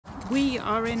We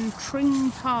are in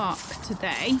Tring Park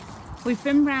today. We've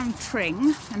been round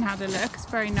Tring and had a look, it's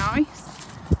very nice.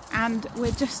 And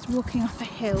we're just walking up a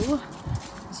hill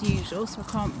as usual, so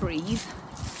I can't breathe.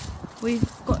 We've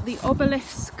got the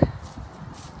obelisk,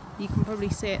 you can probably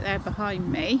see it there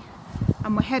behind me,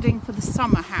 and we're heading for the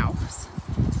summer house.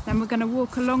 Then we're going to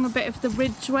walk along a bit of the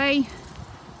ridgeway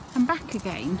and back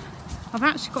again. I've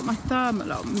actually got my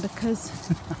thermal on because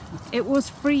it was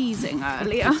freezing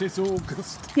earlier. Because it's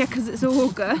August. Yeah, because it's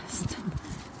August.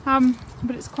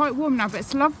 But it's quite warm now, but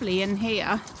it's lovely in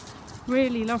here.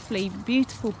 Really lovely,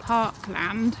 beautiful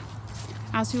parkland,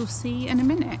 as you'll see in a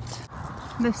minute.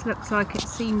 This looks like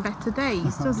it's seen better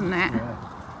days, doesn't it? Yeah.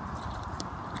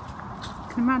 I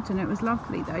can imagine it was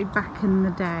lovely though, back in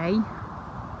the day.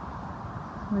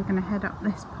 We're going to head up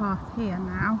this path here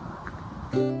now.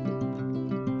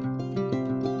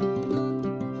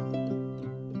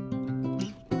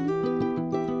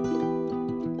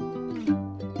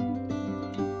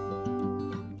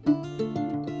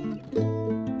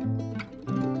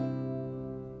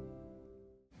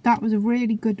 That was a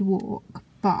really good walk,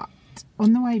 but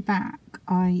on the way back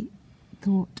I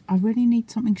thought I really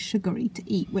need something sugary to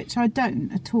eat, which I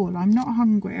don't at all. I'm not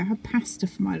hungry. I had pasta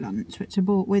for my lunch, which I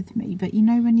brought with me, but you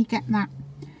know when you get that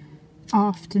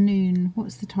afternoon,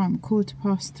 what's the time,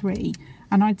 3:15,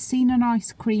 and I'd seen an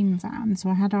ice cream van, so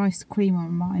I had ice cream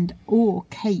on my mind, or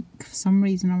cake. For some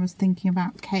reason I was thinking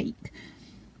about cake,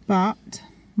 but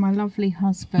my lovely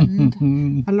husband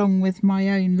along with my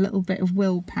own little bit of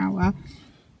willpower,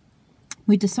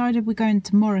 we decided we're going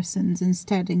to Morrison's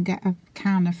instead and get a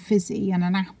can of fizzy and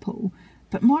an apple.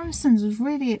 But Morrison's was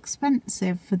really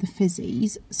expensive for the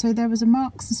fizzies, so there was a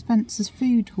Marks and Spencer's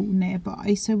food hall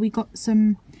nearby, so we got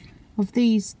some of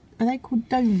these, are they called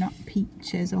donut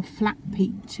peaches or flat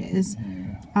peaches?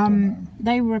 Yeah,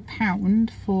 they were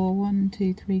 £1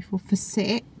 for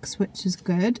 6, which is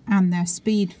good, and they're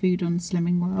speed food on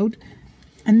Slimming World.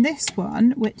 And this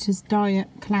one, which is Diet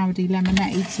Cloudy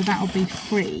Lemonade, so that'll be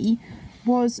free,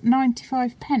 was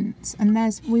 95p, and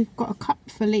we've got a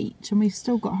cupful each and we've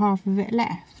still got half of it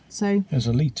left. So there's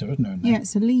a litre, isn't there? Yeah,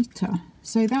 it's a litre,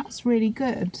 so that's really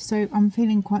good. So I'm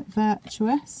feeling quite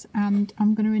virtuous and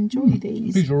I'm going to enjoy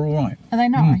these. These are all right. Are they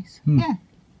nice? Yeah,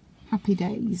 happy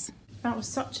days. That was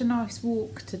such a nice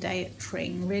walk today at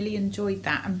Tring, really enjoyed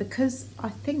that, and because I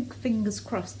think, fingers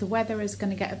crossed, the weather is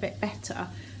going to get a bit better,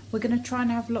 we're going to try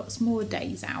and have lots more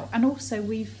days out. And also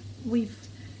we've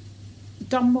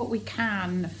done what we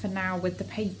can for now with the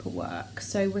paperwork,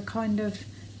 so we're kind of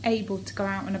able to go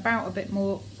out and about a bit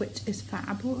more, which is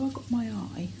fab. Oh, I've got my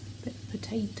eye, a bit of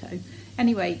potato.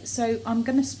 Anyway, so I'm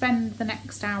going to spend the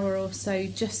next hour or so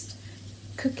just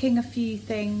cooking a few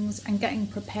things and getting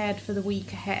prepared for the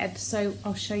week ahead, so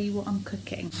I'll show you what I'm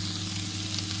cooking.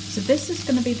 So this is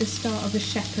going to be the start of a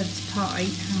shepherd's pie.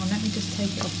 Hang on, let me just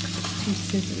take it off because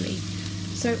it's too sizzly.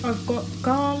 So I've got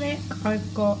garlic,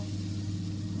 I've got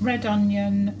red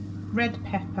onion, red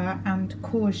pepper and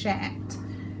courgette,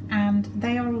 and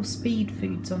they are all speed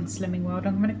foods on Slimming World.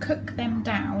 I'm going to cook them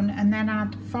down and then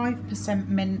add 5%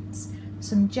 mince,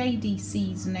 some JD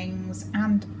seasonings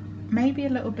and maybe a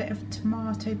little bit of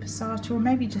tomato passata, or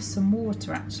maybe just some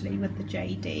water actually with the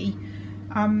JD.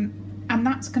 And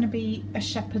that's going to be a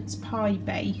shepherd's pie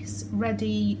base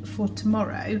ready for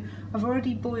tomorrow. I've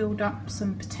already boiled up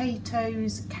some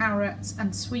potatoes, carrots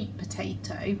and sweet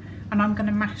potato, and I'm going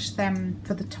to mash them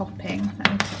for the topping. Let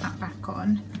me put that back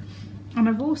on. And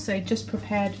I've also just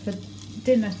prepared for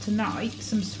dinner tonight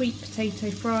some sweet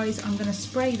potato fries. I'm going to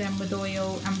spray them with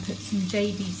oil and put some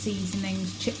JD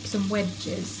seasonings, chips and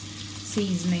wedges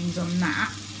seasonings on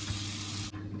that.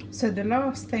 So the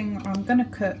last thing I'm going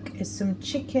to cook is some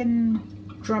chicken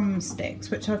drumsticks,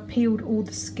 which I've peeled all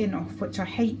the skin off, which I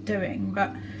hate doing,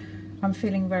 but I'm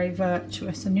feeling very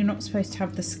virtuous, and you're not supposed to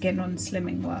have the skin on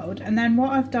Slimming World. And then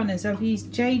what I've done is I've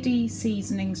used JD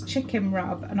Seasonings chicken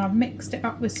rub, and I've mixed it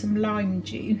up with some lime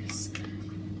juice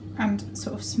and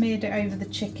sort of smeared it over the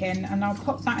chicken, and I'll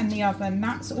pop that in the oven.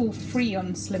 That's all free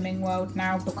on Slimming World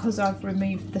now because I've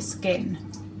removed the skin.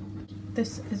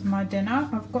 This is my dinner.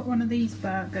 I've got one of these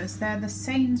burgers. They're the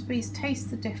Sainsbury's Taste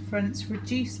the Difference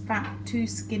reduced fat 2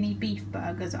 skinny beef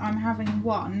burgers. I'm having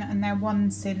one and they're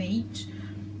 1 sin each.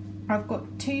 I've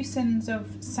got 2 sins of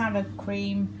salad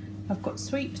cream. I've got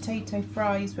sweet potato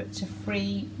fries, which are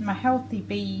free, my healthy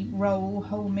bee roll,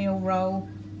 wholemeal roll,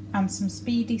 and some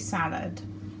speedy salad.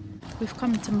 We've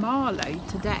come to Marlow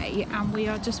today and we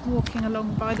are just walking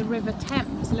along by the River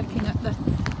Thames looking at the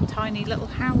tiny little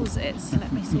houses.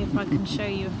 Let me see if I can show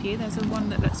you a few. There's one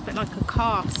that looks a bit like a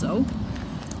castle.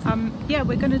 Yeah,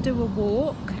 we're going to do a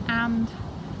walk and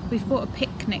we've brought a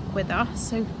picnic with us,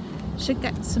 so Should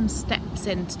get some steps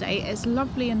in today. It's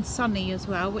lovely and sunny as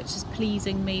well, which is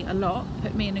pleasing me a lot,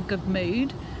 put me in a good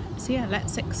mood. So yeah,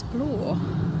 let's explore.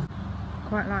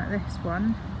 Quite like this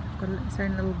one, got its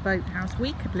own little boathouse.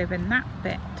 We could live in that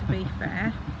bit, to be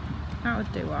fair. That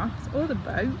would do us, or the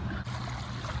boat.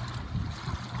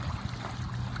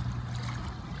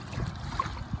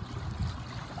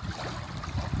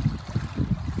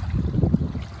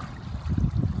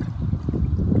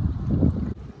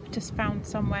 Just found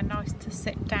somewhere nice to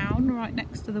sit down right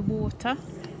next to the water.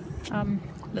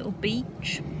 Little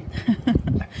beach.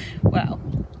 Well,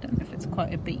 I don't know if it's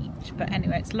quite a beach, but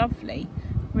anyway, it's lovely.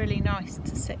 Really nice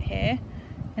to sit here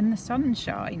in the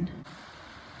sunshine.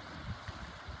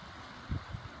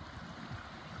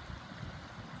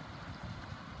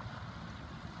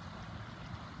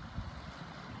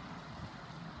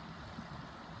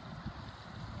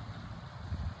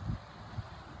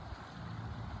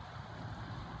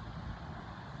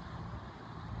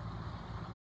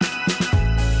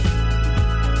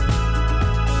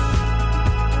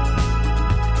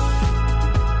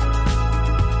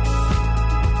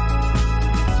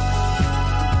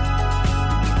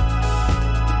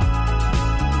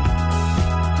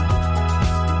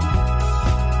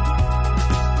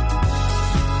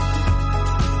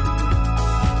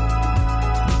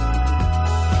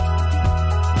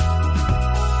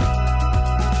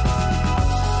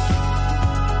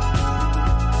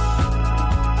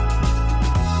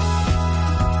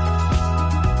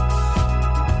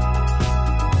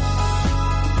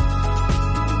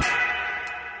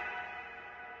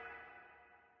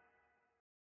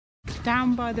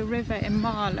 Down by the river in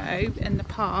Marlow in the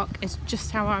park is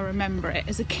just how I remember it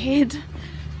as a kid.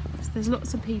 So there's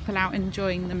lots of people out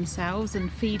enjoying themselves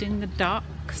and feeding the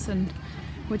ducks, and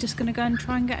we're just going to go and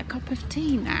try and get a cup of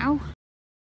tea now.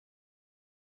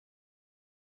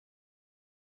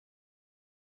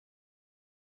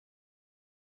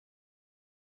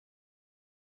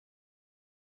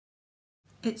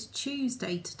 It's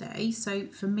Tuesday today, so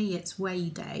for me it's weigh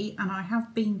day, and I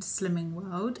have been to Slimming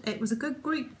World. It was a good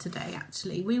group today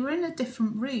actually. We were in a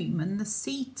different room and the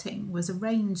seating was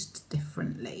arranged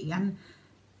differently, and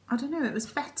I don't know, it was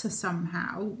better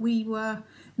somehow.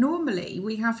 Normally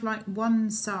we have like one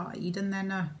side and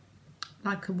then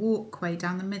like a walkway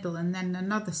down the middle and then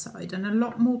another side, and a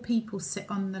lot more people sit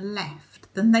on the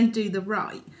left than they do the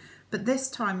right. But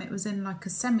this time it was in like a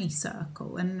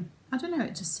semicircle, and I don't know,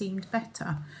 it just seemed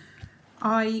better.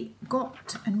 I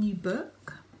got a new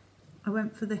book. I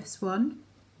went for this one,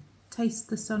 Taste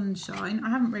the Sunshine. I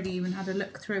haven't really even had a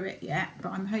look through it yet,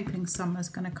 but I'm hoping summer's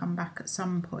going to come back at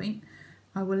some point.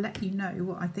 I will let you know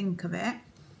what I think of it.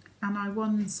 And I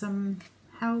won some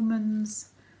Hellmann's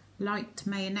light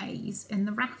mayonnaise in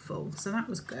the raffle, so that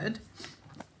was good.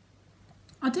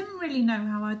 I didn't really know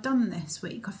how I'd done this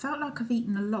week. I felt like I've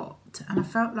eaten a lot, and I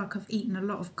felt like I've eaten a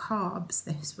lot of carbs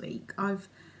this week.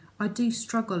 I do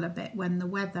struggle a bit when the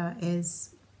weather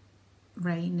is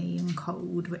rainy and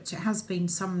cold, which it has been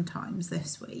sometimes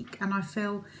this week, and I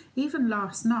feel even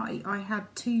last night I had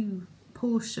two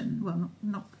portions, well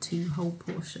not two whole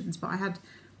portions, but I had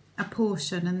a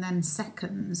portion and then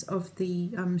seconds of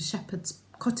the shepherd's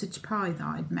cottage pie that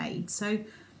I'd made, so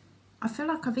I feel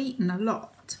like I've eaten a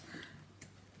lot.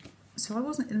 So I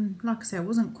wasn't, like I say, I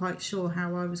wasn't quite sure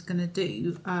how I was going to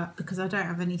do because I don't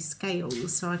have any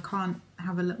scales, so I can't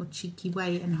have a little cheeky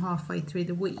weigh-in halfway through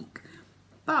the week.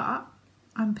 But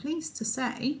I'm pleased to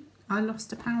say I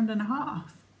lost 1.5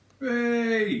 pounds.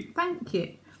 Hey! Thank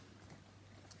you.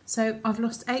 So I've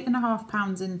lost 8.5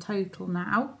 pounds in total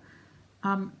now,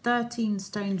 13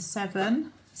 stone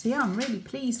 7. So yeah, I'm really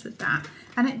pleased with that.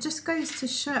 And it just goes to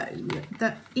show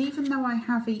that even though I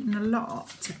have eaten a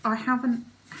lot, I haven't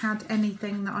had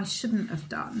anything that I shouldn't have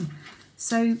done.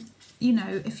 So, you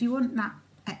know, if you want that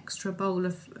extra bowl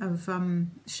of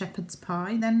shepherd's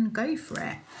pie, then go for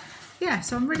it. Yeah,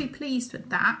 so I'm really pleased with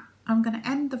that. I'm going to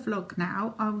end the vlog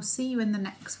now. I will see you in the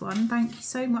next one. Thank you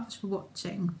so much for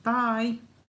watching. Bye.